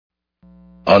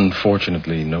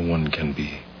Unfortunately, no one can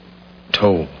be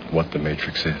told what the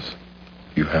Matrix is.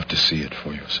 You have to see it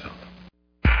for yourself.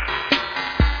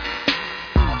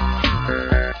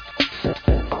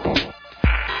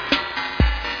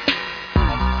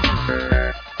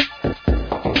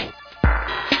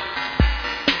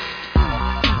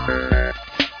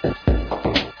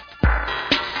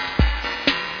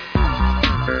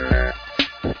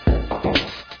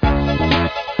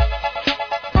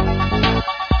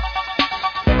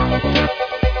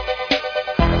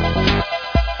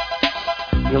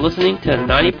 Listening to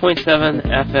 90.7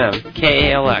 FM,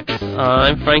 KALX.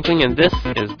 I'm Franklin, and this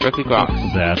is Berkeley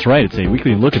Groks. That's right. It's a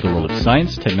weekly look at the world of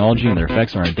science, technology, and their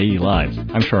effects on our daily lives.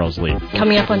 I'm Charles Lee.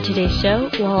 Coming up on today's show,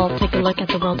 we'll take a look at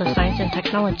the world of science and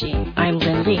technology. I'm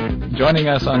Lynn Lee. Joining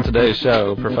us on today's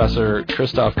show, Professor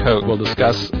Christoph Koch will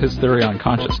discuss his theory on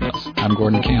consciousness. I'm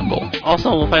Gordon Campbell. Also,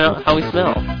 we'll find out how we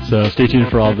smell. So stay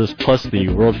tuned for all of this, plus the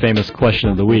world-famous question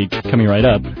of the week, coming right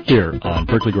up here on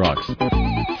Berkeley Groks.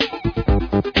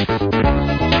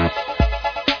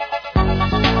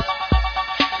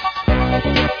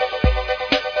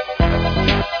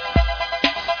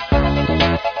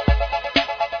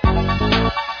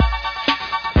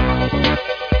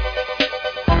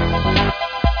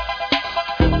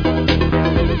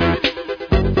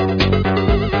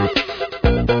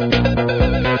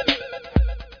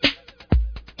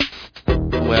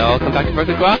 Welcome back to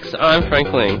Berkeley Groks. I'm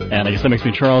Franklin. And I guess that makes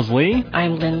me Charles Lee.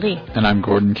 I'm Lynn Lee. And I'm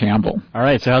Gordon Campbell. All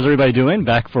right, so how's everybody doing?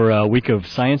 Back for a week of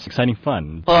science, exciting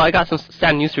fun. Well, I got some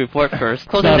sad news to report first.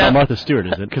 It's not about Martha Stewart,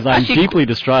 is it? Because I'm deeply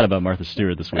distraught about Martha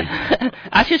Stewart this week.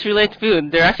 Actually, it's related to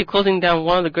food. They're actually closing down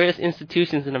one of the greatest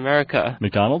institutions in America.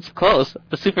 McDonald's? Close.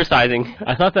 The supersizing.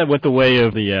 I thought that went the way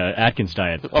of the Atkins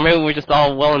diet. Or maybe we're just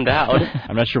all well endowed.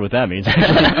 I'm not sure what that means.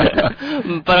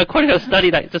 But according to a study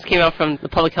that just came out from the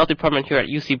Public Health Department here at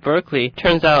UC Berkeley,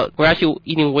 turns out we're actually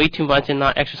eating way too much and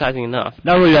not exercising enough.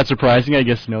 Not really that surprising. I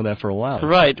guess you know that for a while.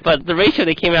 Right, but the ratio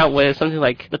they came out with is something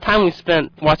like the time we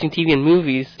spent watching TV and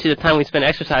movies to the time we spent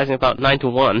exercising, about 9 to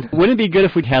 1. Wouldn't it be good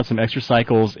if we had some extra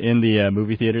cycles in the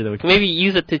movie theater that we could maybe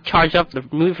use it to charge up the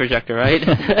movie projector, right?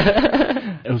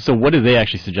 So what do they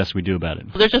actually suggest we do about it?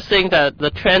 They're just saying that the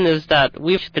trend is that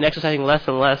we've been exercising less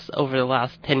and less over the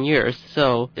last 10 years,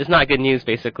 so it's not good news,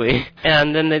 basically.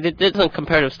 And then they did some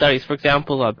comparative studies. For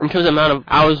example, in terms of the amount of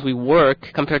hours we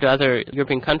work compared to other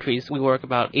European countries, we work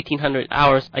about 1,800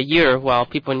 hours a year, while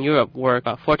people in Europe work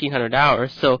about 1,400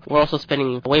 hours. So we're also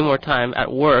spending way more time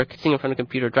at work, sitting in front of a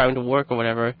computer, driving to work or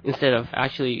whatever, instead of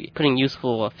actually putting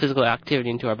useful physical activity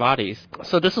into our bodies.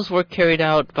 So this was work carried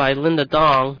out by Linda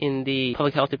Dong in the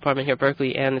Public Health Department here at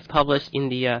Berkeley, and it's published in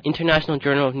the International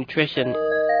Journal of Nutrition.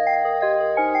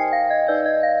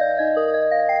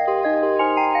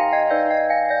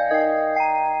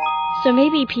 So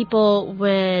maybe people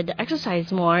would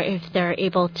exercise more if they're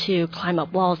able to climb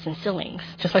up walls and ceilings.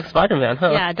 Just like Spider-Man,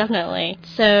 huh? Yeah, definitely.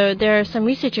 So there are some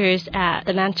researchers at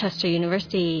the Manchester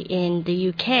University in the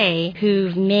UK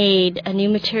who've made a new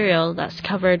material that's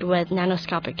covered with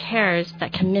nanoscopic hairs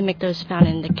that can mimic those found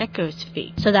in the gecko's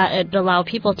feet, so that it allow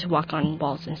people to walk on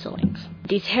walls and ceilings.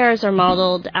 These hairs are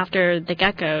modeled after the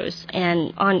geckos,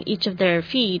 and on each of their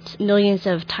feet, millions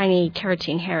of tiny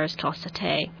keratin hairs called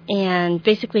setae, and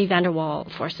basically van der Waal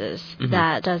forces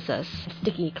that does this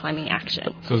sticky climbing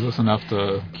action. So is this enough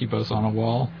to keep us on a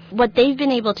wall? What they've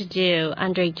been able to do,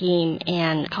 Andre Geim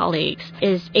and colleagues,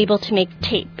 is able to make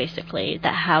tape, basically,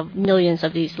 that have millions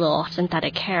of these little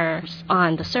synthetic hairs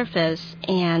on the surface,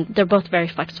 and they're both very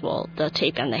flexible, the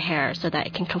tape and the hair, so that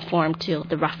it can conform to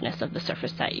the roughness of the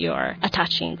surface that you're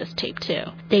attaching this tape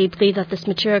to. They believe that this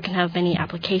material can have many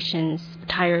applications,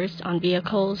 tires on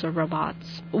vehicles or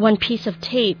robots. One piece of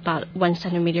tape, about 1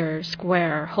 centimeter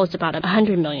square, holds about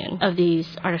 100 million of these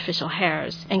artificial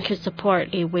hairs and could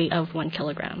support a weight of 1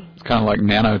 kilogram. It's kind of like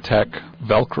nanotech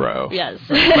Velcro. Yes.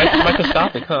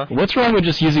 Microscopic, huh? What's wrong with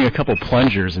just using a couple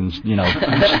plungers and,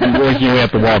 working your way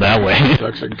up the wall that way?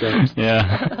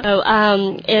 Yeah. So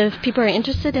if people are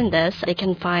interested in this, they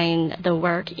can find the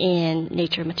work in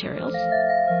Nature Materials.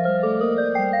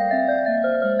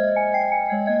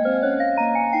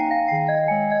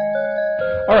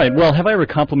 All right, well, have I ever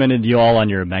complimented you all on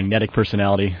your magnetic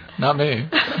personality? Not me.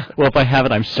 Well, if I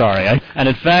haven't, I'm sorry. And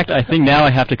in fact, I think now I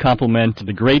have to compliment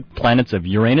the great planets of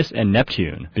Uranus and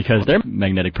Neptune, because their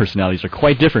magnetic personalities are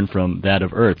quite different from that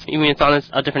of Earth's. You mean it's on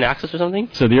a different axis or something?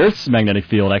 So the Earth's magnetic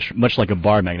field, actually, much like a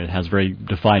bar magnet, has very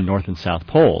defined north and south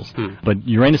poles. But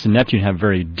Uranus and Neptune have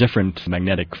very different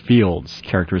magnetic fields,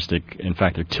 characteristic. In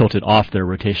fact, they're tilted off their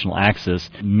rotational axis,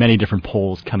 many different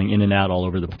poles coming in and out all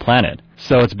over the planet.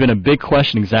 So it's been a big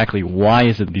question exactly why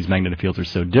is it these magnetic fields are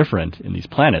so different in these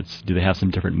planets? Do they have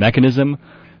some different mechanism?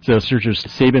 So researchers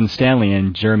Sabin Stanley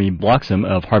and Jeremy Bloxham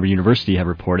of Harvard University have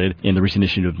reported in the recent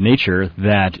issue of Nature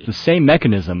that the same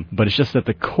mechanism, but it's just that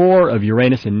the core of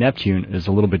Uranus and Neptune is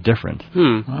a little bit different.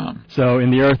 Wow. So in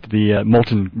the Earth, the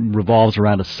molten revolves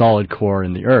around a solid core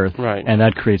in the Earth, Right. and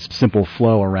that creates simple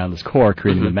flow around this core,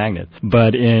 creating the magnet.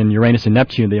 But in Uranus and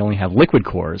Neptune, they only have liquid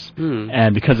cores,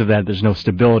 and because of that, there's no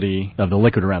stability of the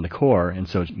liquid around the core, and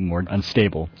so it's more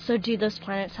unstable. So do those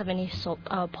planets have any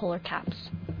polar caps?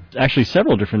 Actually,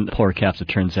 several different polar caps, it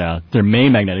turns out. Their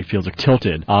main magnetic fields are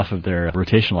tilted off of their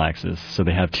rotational axis, so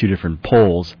they have two different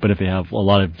poles, but if they have a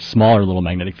lot of smaller little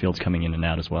magnetic fields coming in and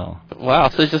out as well. Wow,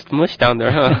 so it's just mush down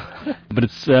there, huh? But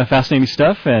it's fascinating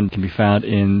stuff and can be found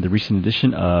in the recent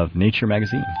edition of Nature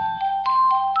magazine.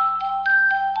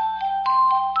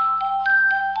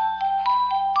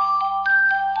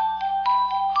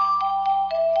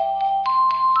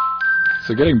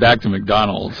 So getting back to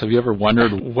McDonald's, have you ever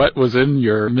wondered what was in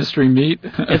your mystery meat?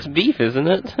 It's beef, isn't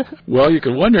it? Well, you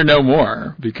can wonder no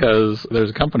more, because there's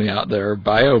a company out there,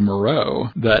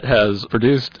 BioMareau, that has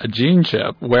produced a gene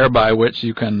chip whereby which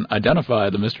you can identify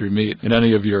the mystery meat in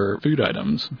any of your food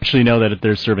items. Actually know that if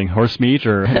they're serving horse meat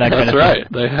or that kind of That's right.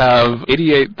 They have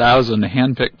 88,000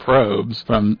 hand-picked probes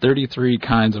from 33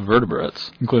 kinds of vertebrates,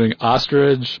 including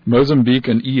ostrich,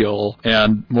 Mozambican eel,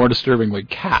 and more disturbingly,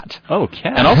 cat. Oh,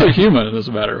 cat. And also human, as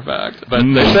a matter of fact. But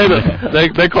they say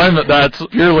that they claim that that's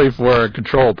purely for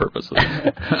control purposes.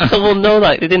 So we'll know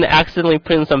that they didn't accidentally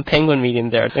put in some penguin meat in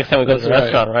there next time we go to the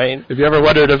restaurant, right? If you ever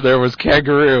wondered if there was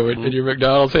kangaroo in your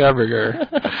McDonald's hamburger.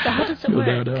 So how does it you'll work?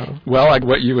 never know. Well, like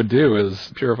what you would do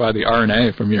is purify the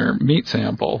RNA from your meat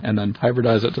sample and then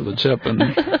hybridize it to the chip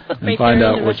and find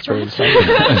out which proteins.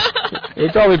 It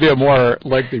would probably be a more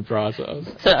lengthy process.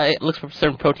 So it looks for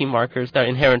certain protein markers that are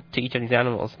inherent to each of these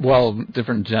animals. Well,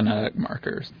 different genetic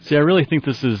markers. See, I really think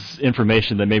this is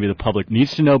information that maybe the public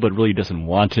needs to know but really doesn't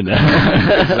want to know.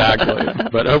 Exactly.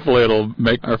 But hopefully it'll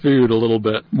make our food a little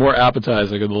bit more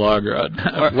appetizing in the long run.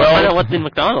 Or find out what's in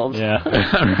McDonald's. Yeah.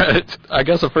 Right. I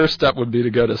guess the first step would be to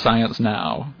go to Science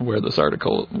Now, where this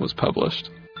article was published.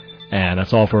 And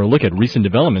that's all for a look at recent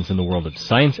developments in the world of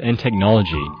science and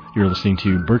technology. You're listening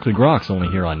to Berkeley Groks, only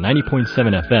here on 90.7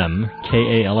 FM,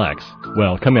 KALX.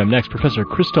 Well, coming up next, Professor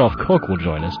Christoph Koch will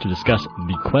join us to discuss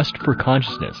the quest for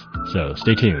consciousness. So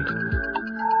stay tuned.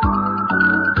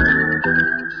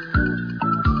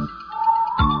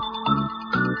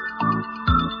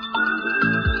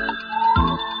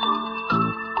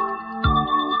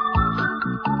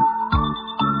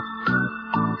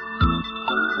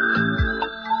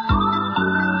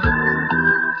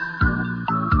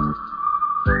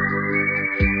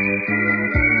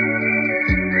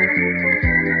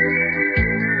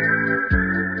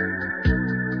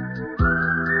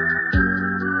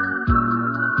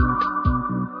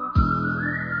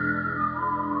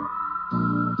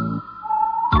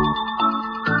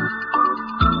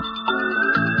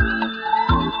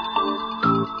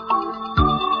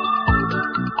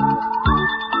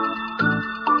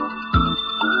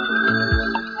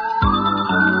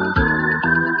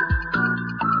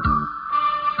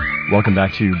 Welcome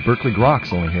back to Berkeley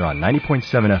Groks, only here on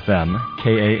 90.7 FM,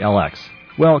 KALX.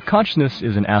 Well, consciousness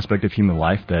is an aspect of human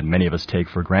life that many of us take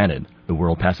for granted. The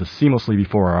world passes seamlessly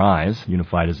before our eyes,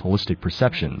 unified as holistic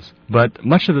perceptions. But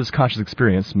much of this conscious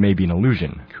experience may be an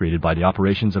illusion, created by the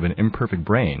operations of an imperfect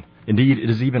brain. Indeed, it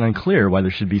is even unclear why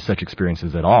there should be such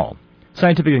experiences at all.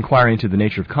 Scientific inquiry into the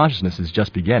nature of consciousness is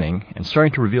just beginning, and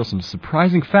starting to reveal some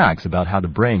surprising facts about how the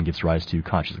brain gives rise to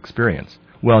conscious experience.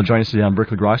 Well, joining us today on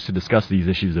Berkeley Groks to discuss these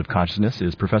issues of consciousness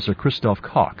is Professor Christoph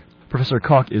Koch. Professor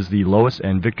Koch is the Lois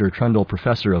and Victor Trundle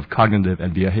Professor of Cognitive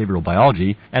and Behavioral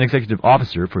Biology and Executive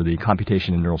Officer for the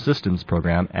Computation and Neural Systems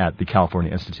program at the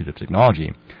California Institute of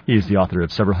Technology. He is the author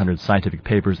of several hundred scientific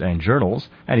papers and journals,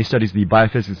 and he studies the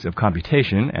biophysics of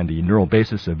computation and the neural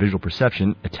basis of visual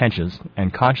perception, attention,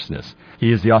 and consciousness.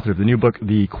 He is the author of the new book,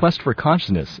 The Quest for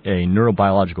Consciousness, a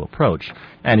Neurobiological Approach,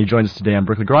 and he joins us today on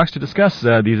Berkeley Groks to discuss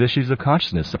these issues of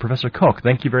consciousness. Professor Koch,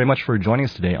 thank you very much for joining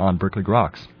us today on Berkeley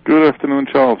Groks. Good afternoon,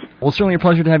 Charles. Well, it's certainly a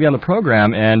pleasure to have you on the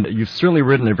program, and you've certainly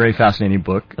written a very fascinating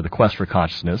book, The Quest for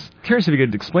Consciousness. Curious if you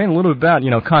could explain a little bit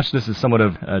about, consciousness is somewhat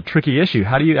of a tricky issue.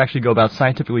 How do you actually go about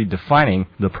scientifically defining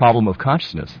the problem of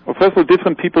consciousness? Well, First of all,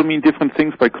 different people mean different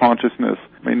things by consciousness.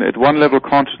 I mean, at one level,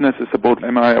 consciousness is about,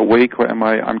 am I awake or am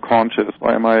I unconscious,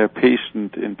 or am I a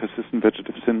patient in persistent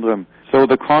vegetative syndrome? So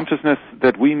the consciousness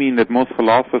that we mean, that most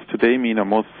philosophers today mean, or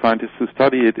most scientists who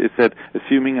study it, is that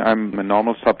assuming I'm a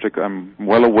normal subject, I'm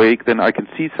well awake, then I can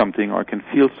see something or I can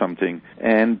feel something.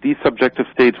 And these subjective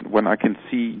states, when I can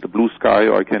see the blue sky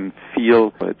or I can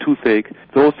feel a toothache,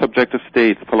 those subjective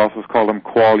states, philosophers call them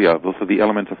qualia. Those are the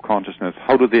elements of consciousness.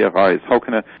 How do they arise? How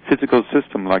can a physical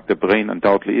system like the brain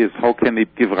undoubtedly is, how can they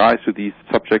give rise to these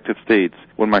subjective states?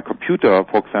 When my computer,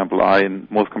 for example, and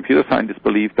most computer scientists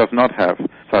believe, does not have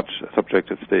such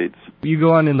subjective states. You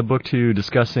go on in the book to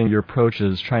discussing your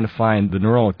approaches trying to find the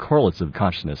neural correlates of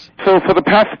consciousness. So for the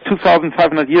past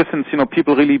 2,500 years, since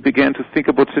people really began to think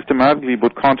about systematically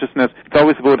about consciousness, it's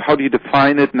always about how do you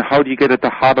define it and how do you get at the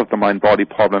heart of the mind-body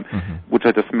problem, which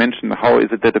I just mentioned. How is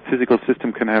it that a physical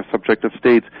system can have subjective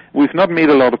states? We've not made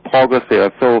a lot of progress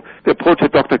there. So the approach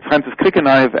that Dr. Francis Crick and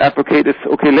I have advocated is,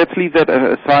 okay, let's leave that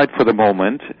aside for the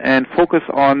moment and focus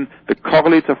on the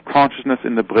correlates of consciousness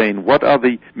in the brain. What are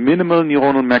the minimal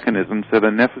neuronal mechanisms that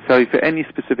are necessary for any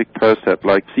specific percept,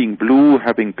 like seeing blue,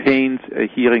 having pains,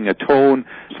 hearing a tone,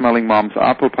 smelling mom's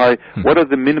apple pie? What are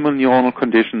the minimal neuronal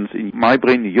conditions in my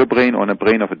brain, in your brain, or in the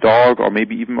brain of a dog, or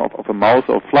maybe even of a mouse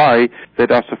or fly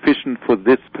that are sufficient for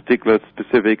this particular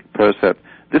specific percept?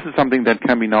 This is something that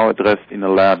can be now addressed in a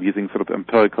lab using sort of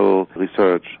empirical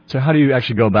research. So how do you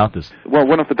actually go about this? Well,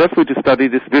 one of the best ways to study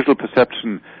this visual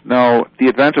perception. Now, the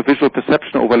advantage of visual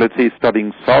perception over, let's say,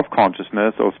 studying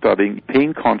self-consciousness or studying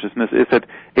pain consciousness is that,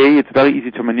 A, it's very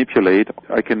easy to manipulate.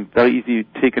 I can very easily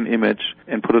take an image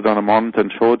and put it on a monitor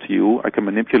and show it to you. I can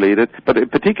manipulate it. But in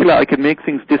particular, I can make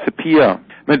things disappear.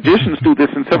 Magicians do this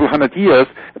in several hundred years,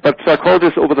 but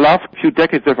psychologists over the last few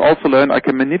decades have also learned I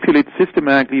can manipulate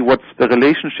systematically what's the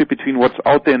relationship between what's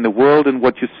out there in the world and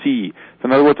what you see. So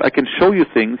in other words, I can show you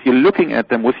things, you're looking at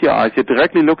them with your eyes, you're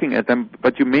directly looking at them,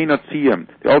 but you may not see them.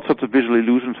 There are all sorts of visual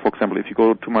illusions, for example. If you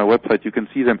go to my website, you can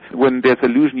see them. When there's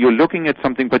illusion, you're looking at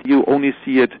something, but you only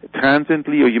see it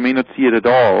transiently, or you may not see it at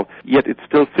all, yet it's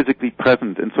still physically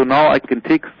present. And so now I can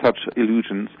take such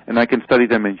illusions, and I can study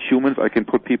them in humans. I can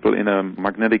put people in a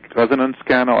magnetic resonance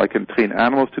scanner. I can train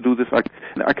animals to do this.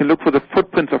 I can look for the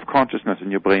footprints of consciousness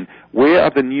in your brain. Where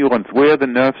are the neurons? Where are the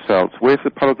nerve cells? Where's the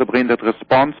part of the brain that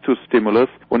responds to stimulus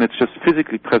when it's just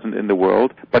physically present in the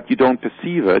world, but you don't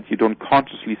perceive it, you don't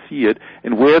consciously see it?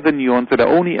 And where are the neurons that are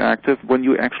only active when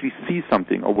you actually see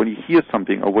something, or when you hear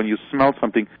something, or when you smell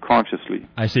something consciously?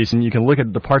 I see. So you can look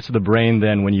at the parts of the brain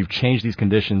then when you've changed these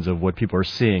conditions of what people are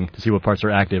seeing to see what parts are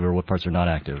active or what parts are not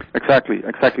active. Exactly.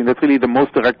 And that's really the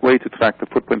most direct way to track the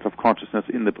footprints of consciousness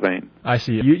in the brain. I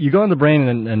see. You go in the brain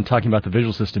and talking about the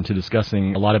visual system to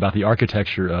discussing a lot about the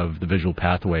architecture of the visual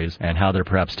pathways and how there are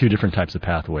perhaps two different types of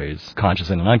pathways,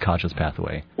 conscious and an unconscious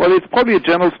pathway. Well, it's probably a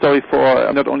general story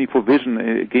for not only for vision.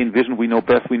 Again, vision we know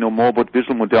best. We know more about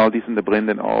visual modalities in the brain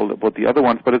than all about the other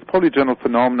ones, but it's probably a general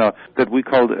phenomena that we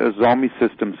call zombie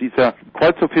systems. These are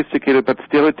quite sophisticated but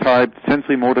stereotyped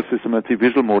sensory motor systems, let's say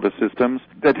visual motor systems,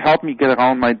 that help me get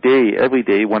around my day every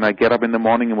day when I get up in the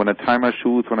morning and when I tie my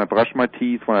shoes, when I brush my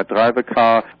teeth, when I drive a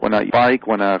car, when I bike,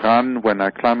 when I run, when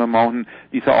I climb a mountain.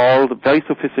 These are all very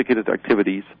sophisticated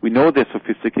activities. We know they're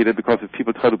sophisticated because if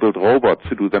people try to build robots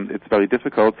to do them, it's very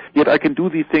difficult. Yet I can do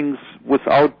these things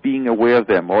without being aware of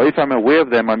them. Or if I'm aware of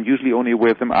them, I'm usually only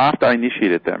aware of them after I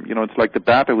initiated them. It's like the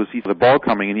batter who sees the ball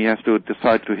coming and he has to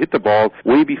decide to hit the ball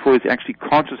way before he's actually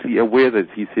consciously aware that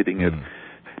he's hitting it.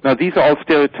 Now, these are all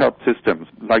stereotyped systems.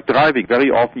 Like driving,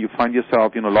 very often you find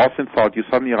yourself, lost in thought. You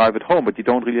suddenly arrive at home, but you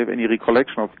don't really have any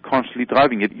recollection of consciously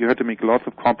driving it. You have to make lots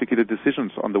of complicated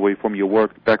decisions on the way from your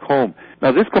work back home.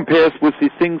 Now, this compares with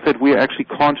the things that we're actually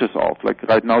conscious of. Like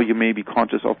right now, you may be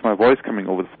conscious of my voice coming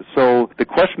over. So the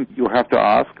question you have to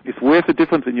ask is, where's the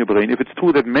difference in your brain? If it's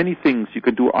true that many things you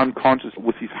can do unconscious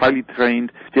with these highly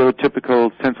trained,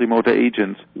 stereotypical sensory motor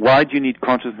agents, why do you need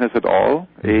consciousness at all?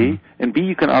 A. And B,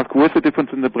 you can ask, where's the difference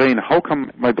in the brain? How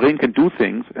come my brain can do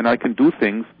things and I can do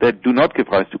things that do not give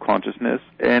rise to consciousness?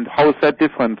 And how is that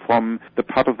different from the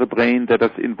part of the brain that is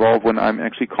involved when I'm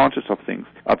actually conscious of things?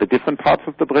 Are there different parts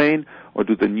of the brain, or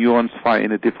do the neurons fire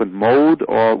in a different mode,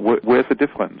 or where's the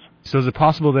difference? So is it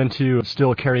possible then to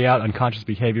still carry out unconscious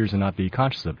behaviors and not be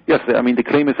conscious of them? Yes, the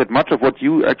claim is that much of what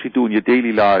you actually do in your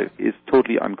daily life is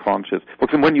totally unconscious. For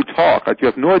example, when you talk, you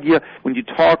have no idea. When you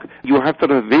talk, you have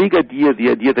sort of a vague idea, the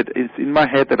idea that is in my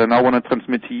head that I now want to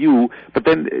transmit to you, but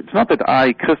then it's not that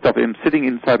I, Christoph, am sitting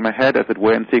inside my head, as it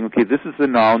were, and saying, okay, this is the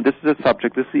noun, this is the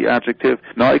subject, this is the adjective,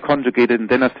 now I conjugate it, and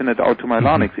then I send it out to my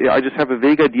larynx. I just have a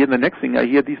vague idea, and the next thing I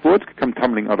hear, these words come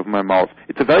tumbling out of my mouth.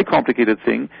 It's a very complicated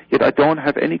thing, yet I don't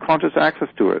have any consciousness conscious access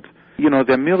to it. You know,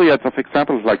 there are myriads of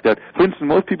examples like that. For instance,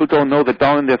 most people don't know that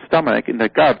down in their stomach, in their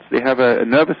guts, they have a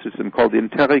nervous system called the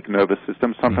enteric nervous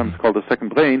system, sometimes called the second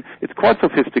brain. It's quite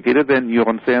sophisticated. There are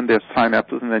neurons there, and there are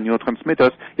synapses, and there are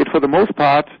neurotransmitters. Yet for the most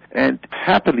part, and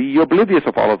happily, you're oblivious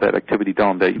of all of that activity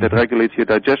down there that regulates your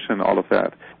digestion and all of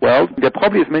that. Well, there are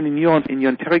probably as many neurons in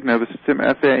your enteric nervous system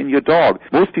as there are in your dog.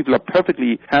 Most people are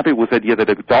perfectly happy with the idea that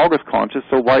a dog is conscious,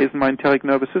 so why isn't my enteric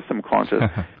nervous system conscious?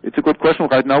 It's a good question.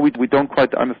 Right now, we don't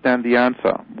quite understand the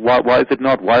answer. Why is it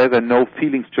not? Why are there no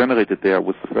feelings generated there,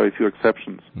 with very few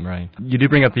exceptions? Right. You do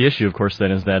bring up the issue, of course,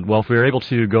 then, is that, well, if we were able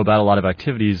to go about a lot of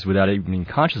activities without even being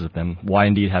conscious of them, why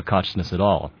indeed have consciousness at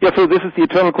all? Yeah, so this is the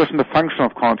eternal question, the function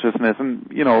of consciousness, and,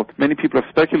 you know, many people have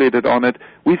speculated on it.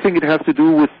 We think it has to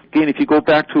do with, again, if you go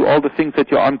back to all the things that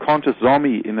your unconscious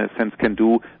zombie, in a sense, can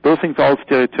do, those things are all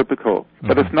stereotypical.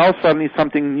 But it's now suddenly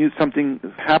something new, something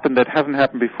happened that hasn't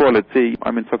happened before. Let's say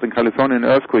I'm in Southern California, an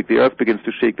earthquake, the earth begins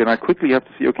to shake, then I quickly have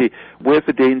to see, okay, where's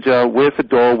the danger, where's the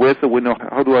door, where's the window,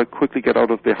 how do I quickly get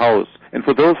out of the house? And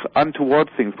for those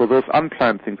untoward things, for those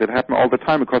unplanned things that happen all the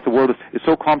time, because the world is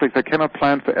so complex, I cannot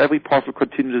plan for every possible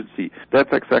contingency. That's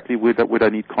exactly where I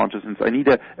need consciousness. I need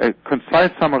a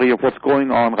concise summary of what's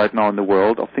going on right now in the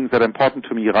world, of things that are important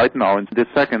to me right now in this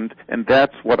second, and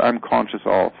that's what I'm conscious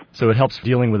of. So it helps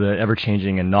dealing with the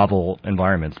ever-changing and novel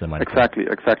environments that might Exactly.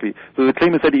 So the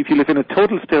claim is that if you live in a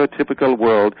total stereotypical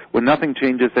world where nothing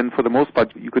changes, then for the most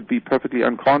part you could be perfectly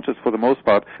unconscious for the most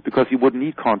part, because you wouldn't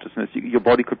need consciousness. Your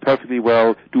body could perfectly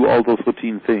well do all those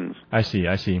routine things. I see.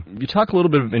 You talk a little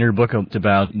bit in your book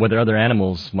about whether other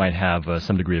animals might have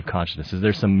some degree of consciousness. Is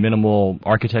there some minimal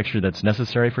architecture that's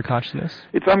necessary for consciousness?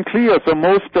 It's unclear. So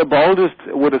most biologists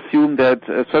would assume that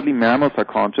certainly mammals are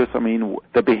conscious. I mean,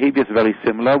 the behavior is very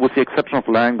similar, with the exception of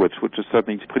language, which is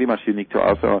certainly pretty much unique to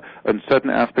us, and certain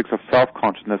aspects of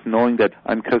self-consciousness, knowing that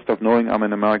I'm Christoph, knowing I'm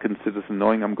an American citizen,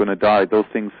 knowing I'm going to die. Those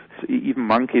things, even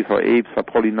monkeys or apes, are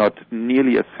probably not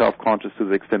nearly as self-conscious to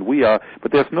the extent we are.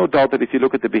 But there's no doubt that if you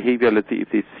look at the behavior, let's say if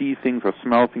they see things or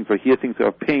smell things or hear things or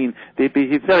have pain, they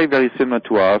behave very, very similar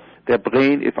to us. Their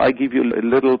brain, if I give you a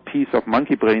little piece of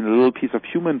monkey brain, a little piece of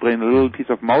human brain, a little piece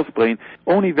of mouse brain,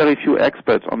 only very few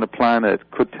experts on the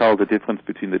planet could tell the difference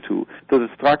between the two. So the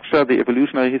structure, the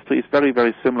evolutionary history is very,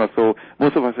 very similar. So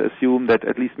most of us assume that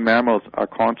at least mammals are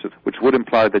conscious, which would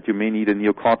imply that you may need a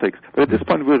neocortex. But at this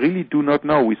point, we really do not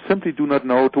know. We simply do not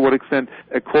know to what extent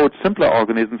a, quote, simpler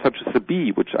organism such as a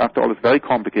bee, which after all is very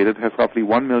complicated, has roughly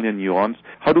 1 million neurons.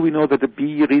 How do we know that the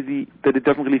bee really, that it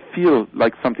doesn't really feel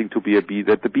like something to be a bee,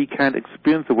 that the bee can't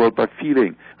experience the world by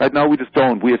feeling? Right now we just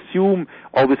don't. We assume,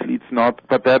 obviously it's not,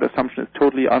 but that assumption is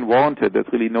totally unwarranted. There's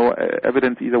really no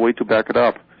evidence either way to back it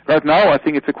up. Right now, I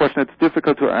think it's a question that's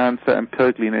difficult to answer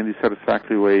empirically in any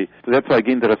satisfactory way. So that's why,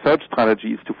 again, the research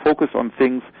strategy is to focus on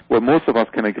things where most of us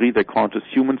can agree they're conscious,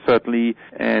 humans certainly,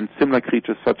 and similar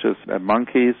creatures such as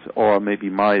monkeys or maybe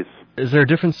mice. Is there a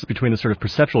difference between the sort of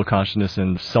perceptual consciousness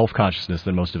and self-consciousness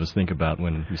that most of us think about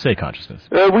when we say consciousness?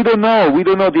 We don't know.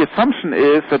 The assumption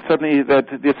is that certainly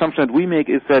the assumption that we make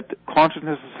is that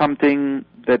consciousness is something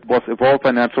that was evolved by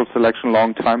natural selection a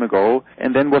long time ago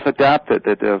and then was adapted.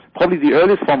 That probably the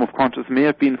earliest form of consciousness may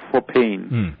have been for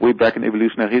pain, way back in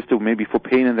evolutionary history, maybe for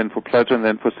pain and then for pleasure and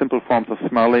then for simple forms of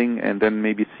smelling and then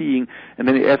maybe seeing. And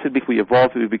then as we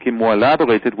evolved, we became more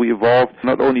elaborated. We evolved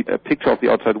not only a picture of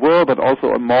the outside world, but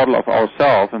also a model of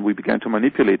ourselves, and we began to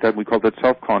manipulate that. We call that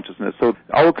self-consciousness. So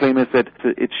our claim is that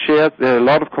it shares, there are a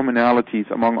lot of commonalities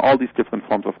among all these different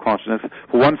forms of consciousness.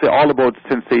 For one, they're all about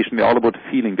sensation, they're all about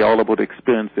feeling, they're all about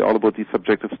experience, they're all about these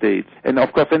subjective states. And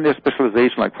of course, then there's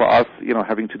specialization, like for us,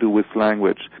 having to do with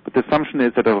language. But the assumption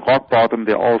is that at rock bottom,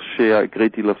 they all share a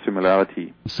great deal of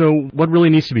similarity. So what really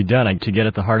needs to be done to get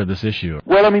at the heart of this issue?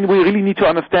 Well, we really need to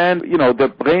understand,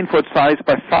 the brain for its size,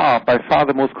 by far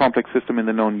the most complex system in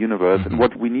the known universe. And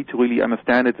what we need to really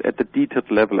understand is at the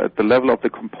detailed level, at the level of the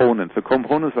components. The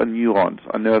components are neurons,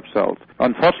 are nerve cells.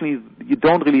 Unfortunately, you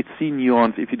don't really see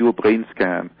neurons if you do a brain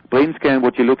scan. Brain scan,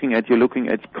 what you're looking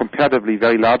at comparatively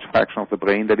very large fraction of the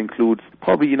brain that includes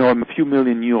probably, a few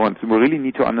million neurons. And we really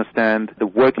need to understand the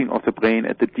working of the brain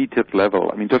at the detailed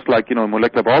level. Just like, in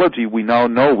molecular biology, we now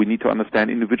know we need to understand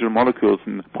individual molecules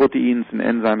and proteins and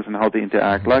enzymes and how they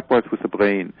interact. Likewise with the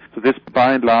brain. So this,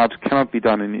 by and large, cannot be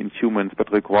done in humans,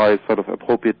 but requires sort of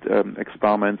appropriate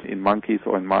experiments in monkeys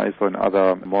or in mice or in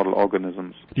other model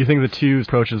organisms. Do you think the two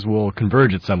approaches will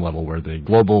converge at some level, where the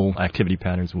global activity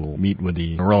patterns will meet with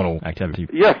the neuronal activity?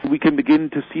 Yes, we can begin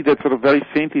to see that sort of very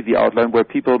faintly the outline where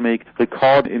people make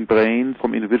record in brains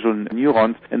from individual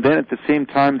neurons, and then at the same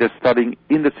time they're studying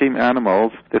in the same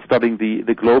animals, they're studying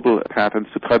the global patterns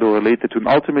to try to relate the two. And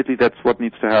ultimately that's what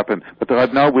needs to happen. But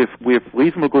right now we have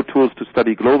reasonable good tools to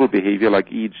study global behavior like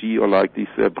EEG or like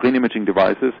these brain imaging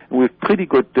devices. And we have pretty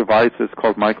good devices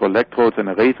called microelectrodes and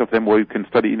arrays of them where you can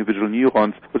study individual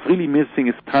neurons. What's really missing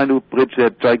is trying to bridge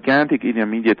that gigantic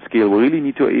intermediate scale. We really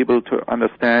need to be able to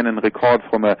understand and record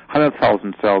from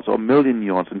 100,000 cells or million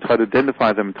neurons and try to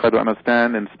identify them, try to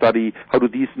understand and study how do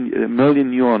these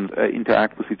million neurons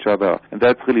interact with each other. And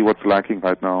that's really what's lacking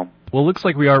right now. Well, it looks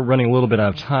like we are running a little bit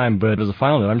out of time, but as a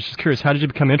final note, I'm just curious, how did you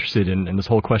become interested in this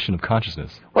whole question of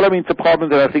consciousness? Well, I mean, it's a problem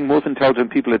that I think most intelligent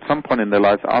people at some point in their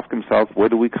lives ask themselves, where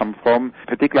do we come from? In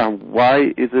particular,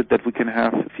 why is it that we can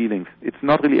have feelings? It's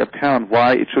not really apparent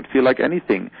why it should feel like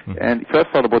anything. Mm-hmm. And I first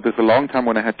thought about this a long time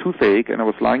when I had toothache, and I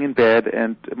was lying in bed,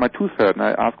 and my tooth hurt, and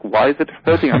I asked, why is it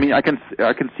hurting? I mean, I can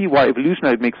see why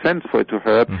evolutionarily it makes sense for it to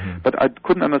hurt, mm-hmm. but I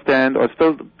couldn't understand, or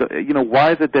still,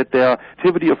 why is it that there are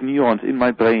activity of neurons in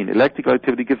my brain, electrical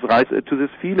activity gives rise to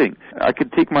this feeling. I can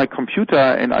take my computer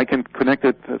and I can connect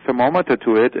a thermometer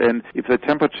to it, and if the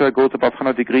temperature goes above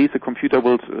 100 degrees, the computer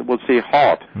will say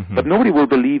hot. Mm-hmm. But nobody will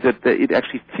believe that it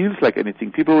actually feels like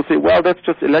anything. People will say, well, that's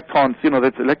just electrons,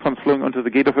 that's electrons flowing onto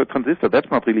the gate of a transistor. That's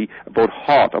not really about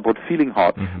hot, about feeling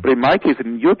hot. Mm-hmm. But in my case, and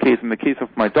in your case, in the case of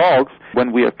my dogs,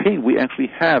 when we are pain, we actually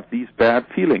have these bad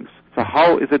feelings. So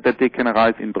how is it that they can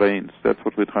arise in brains? That's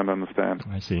what we're trying to understand.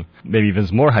 I see. Maybe even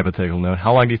more hypothetical note,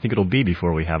 how long do you think it'll be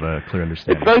before we have a clear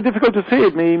understanding? It's very difficult to say.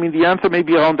 The answer may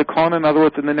be around the corner. In other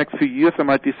words, in the next few years there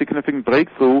might be a significant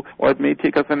breakthrough, or it may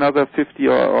take us another 50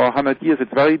 or 100 years.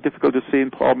 It's very difficult to say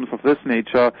in problems of this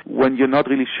nature when you're not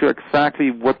really sure exactly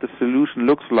what the solution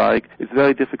looks like. It's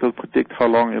very difficult to predict how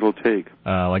long it'll take.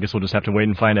 I guess we'll just have to wait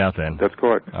and find out then. That's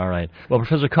correct. All right. Well,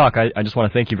 Professor Koch, I just want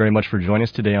to thank you very much for joining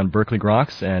us today on Berkeley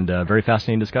Groks, and very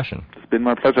fascinating discussion. It's been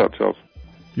my pleasure, Charles.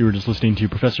 You were just listening to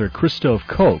Professor Christoph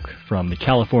Koch from the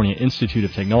California Institute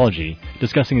of Technology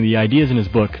discussing the ideas in his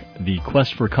book, The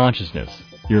Quest for Consciousness.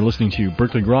 You're listening to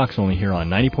Berkeley Groks only here on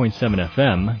 90.7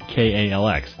 FM,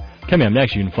 KALX. Coming up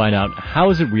next, you can find out how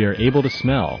is it we are able to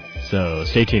smell. So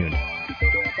stay tuned.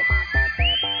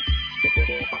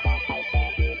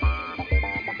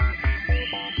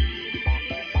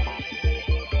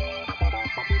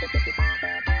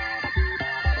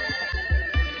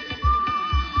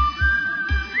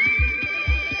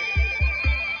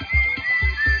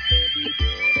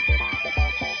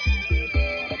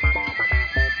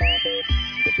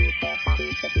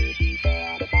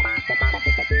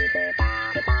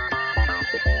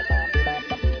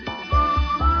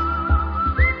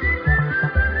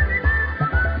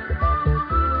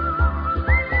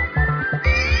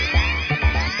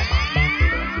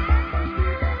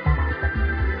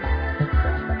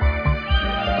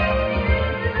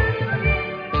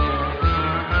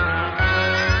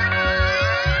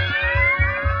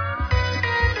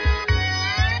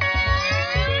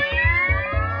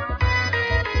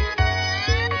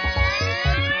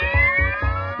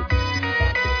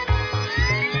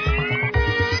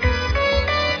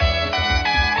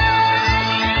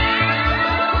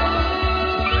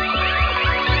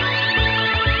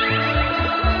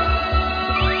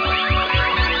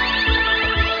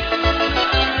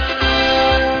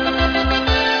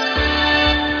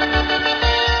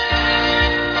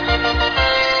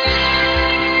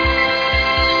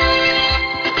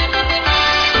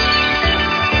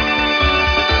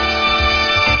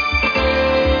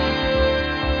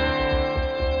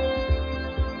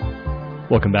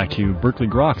 Welcome back to Berkeley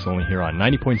Groks, only here on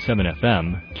 90.7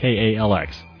 FM,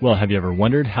 KALX. Well, have you ever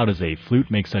wondered how does a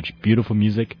flute make such beautiful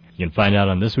music? You can find out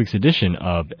on this week's edition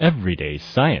of Everyday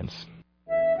Science.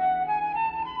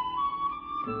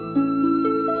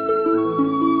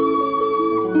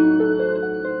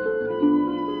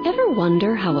 Ever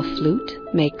wonder how a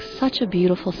flute makes such a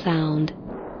beautiful sound?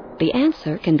 The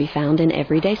answer can be found in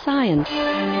Everyday Science.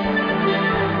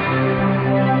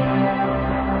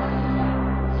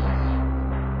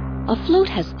 A flute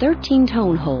has 13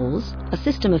 tone holes, a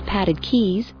system of padded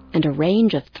keys, and a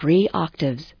range of 3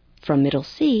 octaves, from middle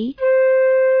C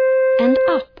and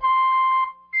up.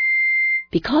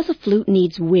 Because a flute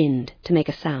needs wind to make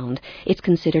a sound, it's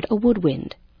considered a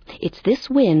woodwind. It's this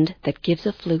wind that gives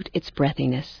a flute its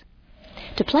breathiness.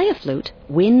 To play a flute,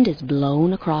 wind is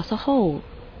blown across a hole.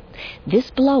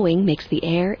 This blowing makes the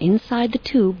air inside the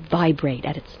tube vibrate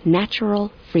at its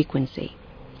natural frequency.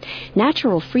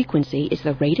 Natural frequency is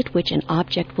the rate at which an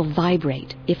object will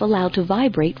vibrate if allowed to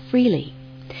vibrate freely,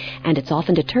 and it's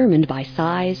often determined by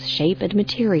size, shape, and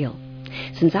material.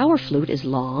 Since our flute is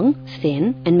long,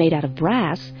 thin, and made out of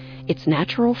brass, its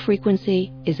natural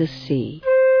frequency is a C.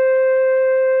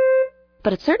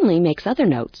 But it certainly makes other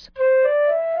notes.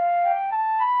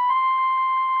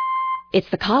 It's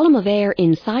the column of air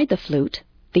inside the flute,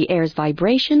 the air's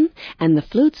vibration, and the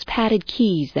flute's padded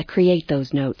keys that create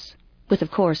those notes, with,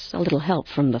 of course, a little help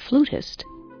from the flutist.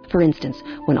 For instance,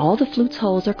 when all the flute's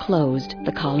holes are closed,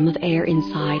 the column of air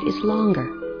inside is longer.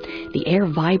 The air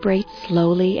vibrates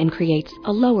slowly and creates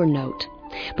a lower note.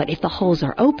 But if the holes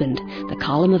are opened, the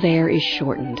column of air is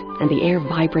shortened, and the air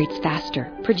vibrates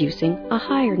faster, producing a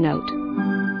higher note.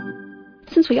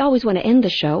 Since we always want to end the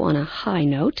show on a high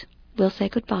note, we'll say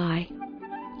goodbye.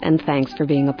 And thanks for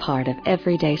being a part of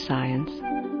Everyday Science.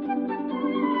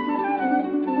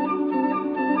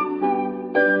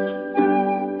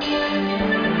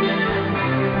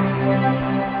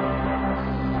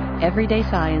 Everyday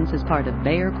Science is part of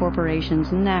Bayer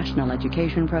Corporation's national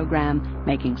education program,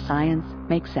 making science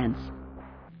make sense.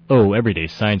 Oh, Everyday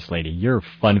Science Lady, your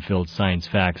fun-filled science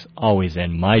facts always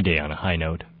end my day on a high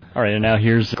note. All right, and now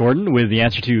here's Gordon with the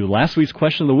answer to last week's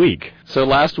question of the week. So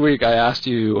last week I asked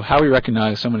you how we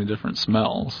recognize so many different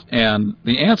smells, and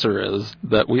the answer is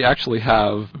that we actually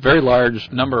have a very large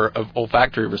number of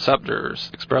olfactory receptors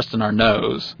expressed in our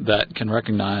nose that can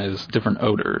recognize different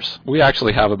odors. We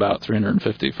actually have about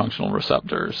 350 functional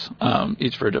receptors,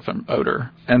 each for a different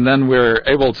odor. And then we're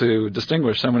able to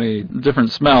distinguish so many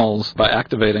different smells by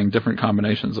activating different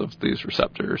combinations of these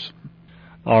receptors.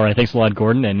 All right, thanks a lot,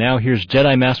 Gordon. And now here's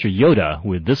Jedi Master Yoda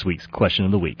with this week's question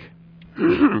of the week.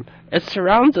 It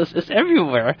surrounds us. It's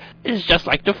everywhere. It is just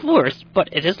like the Force, but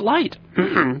it is light.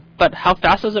 But how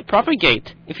fast does it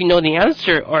propagate? If you know the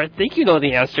answer, or think you know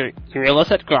the answer, email us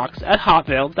at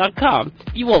groks@hotmail.com.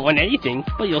 You won't win anything,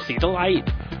 but you'll see the light.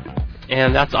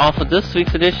 And that's all for this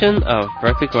week's edition of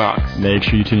Berkeley Groks. Make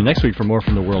sure you tune in next week for more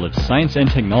from the world of science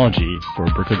and technology. For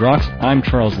Berkeley Groks, I'm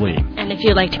Charles Lee. And if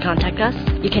you'd like to contact us,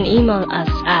 you can email us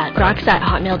at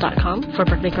groks@hotmail.com. For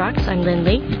Berkeley Groks, I'm Lynn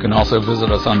Lee. You can also visit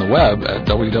us on the web at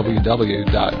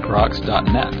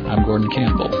www.groks.net. I'm Gordon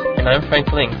Campbell. And I'm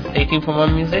Frank Link. Stay tuned for more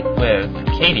music with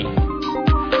Katie.